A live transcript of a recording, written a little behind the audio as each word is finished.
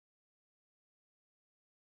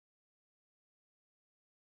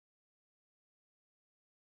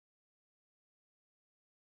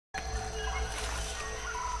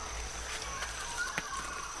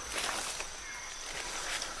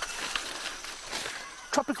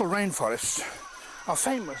Tropical rainforests are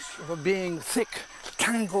famous for being thick,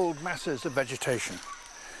 tangled masses of vegetation.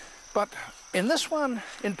 But in this one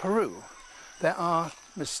in Peru, there are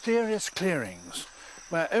mysterious clearings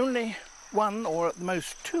where only one or at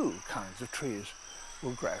most two kinds of trees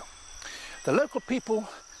will grow. The local people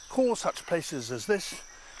call such places as this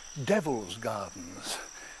devil's gardens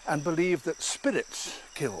and believe that spirits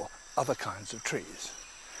kill other kinds of trees.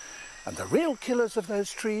 And the real killers of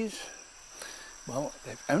those trees, well,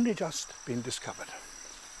 they've only just been discovered.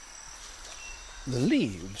 The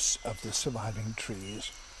leaves of the surviving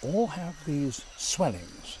trees all have these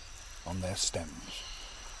swellings on their stems,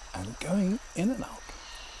 and going in and out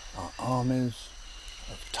are armies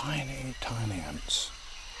of tiny, tiny ants.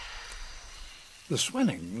 The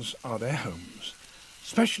swellings are their homes,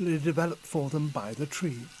 specially developed for them by the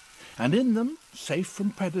tree, and in them, safe from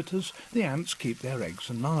predators, the ants keep their eggs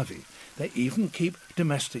and larvae. They even keep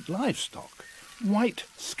domestic livestock, white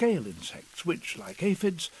scale insects which, like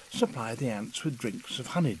aphids, supply the ants with drinks of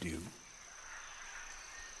honeydew.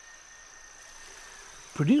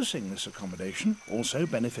 Producing this accommodation also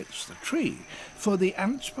benefits the tree, for the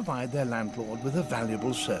ants provide their landlord with a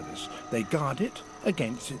valuable service. They guard it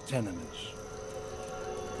against its enemies.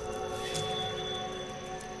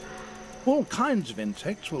 All kinds of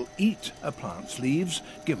insects will eat a plant's leaves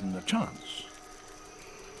given the chance.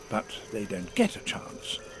 But they don't get a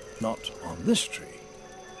chance, not on this tree.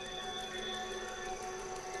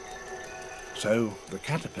 So the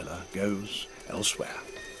caterpillar goes elsewhere.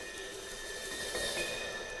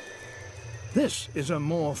 This is a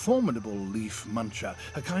more formidable leaf muncher,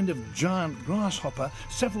 a kind of giant grasshopper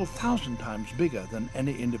several thousand times bigger than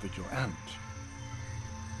any individual ant.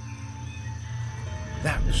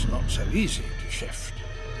 That's not so easy to shift.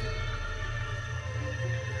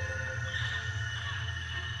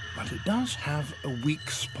 But it does have a weak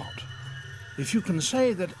spot. If you can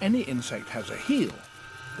say that any insect has a heel,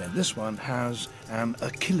 then this one has an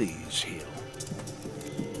Achilles heel.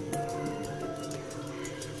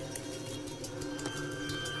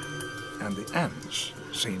 And the ants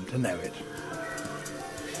seem to know it.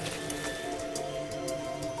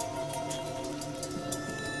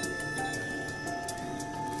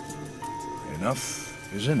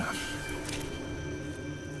 Enough is enough.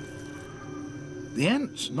 The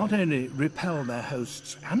ants not only repel their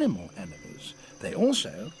host's animal enemies, they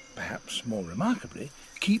also, perhaps more remarkably,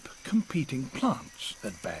 keep competing plants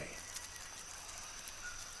at bay.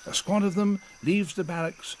 A squad of them leaves the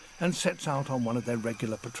barracks and sets out on one of their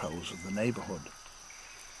regular patrols of the neighbourhood.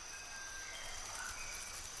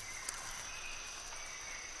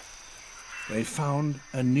 They found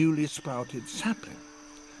a newly sprouted sapling.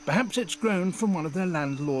 Perhaps it's grown from one of their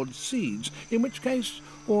landlord's seeds, in which case,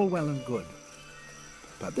 all well and good.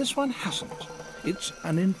 But this one hasn't. It's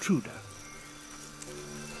an intruder.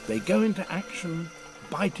 They go into action,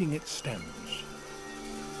 biting its stems.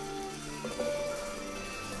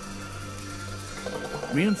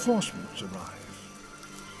 Reinforcements arrive.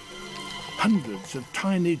 Hundreds of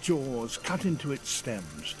tiny jaws cut into its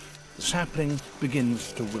stems. The sapling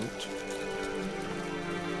begins to wilt.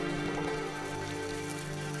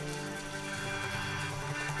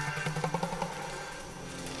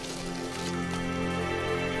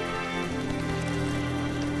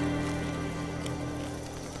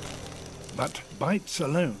 But bites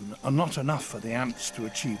alone are not enough for the ants to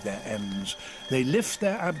achieve their ends. They lift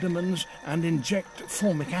their abdomens and inject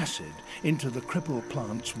formic acid into the crippled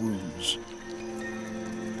plant's wounds.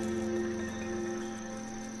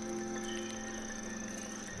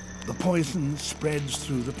 The poison spreads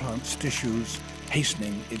through the plant's tissues,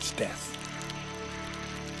 hastening its death.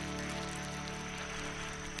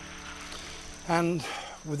 And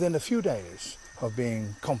within a few days of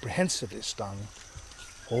being comprehensively stung,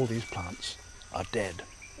 all these plants are dead.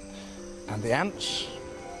 And the ants,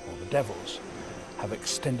 or the devils, have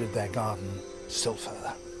extended their garden still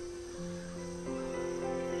further.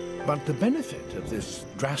 But the benefit of this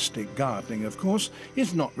drastic gardening, of course,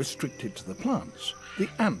 is not restricted to the plants. The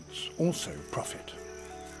ants also profit.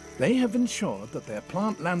 They have ensured that their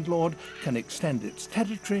plant landlord can extend its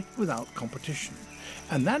territory without competition,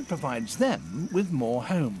 and that provides them with more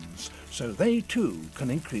homes, so they too can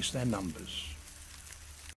increase their numbers.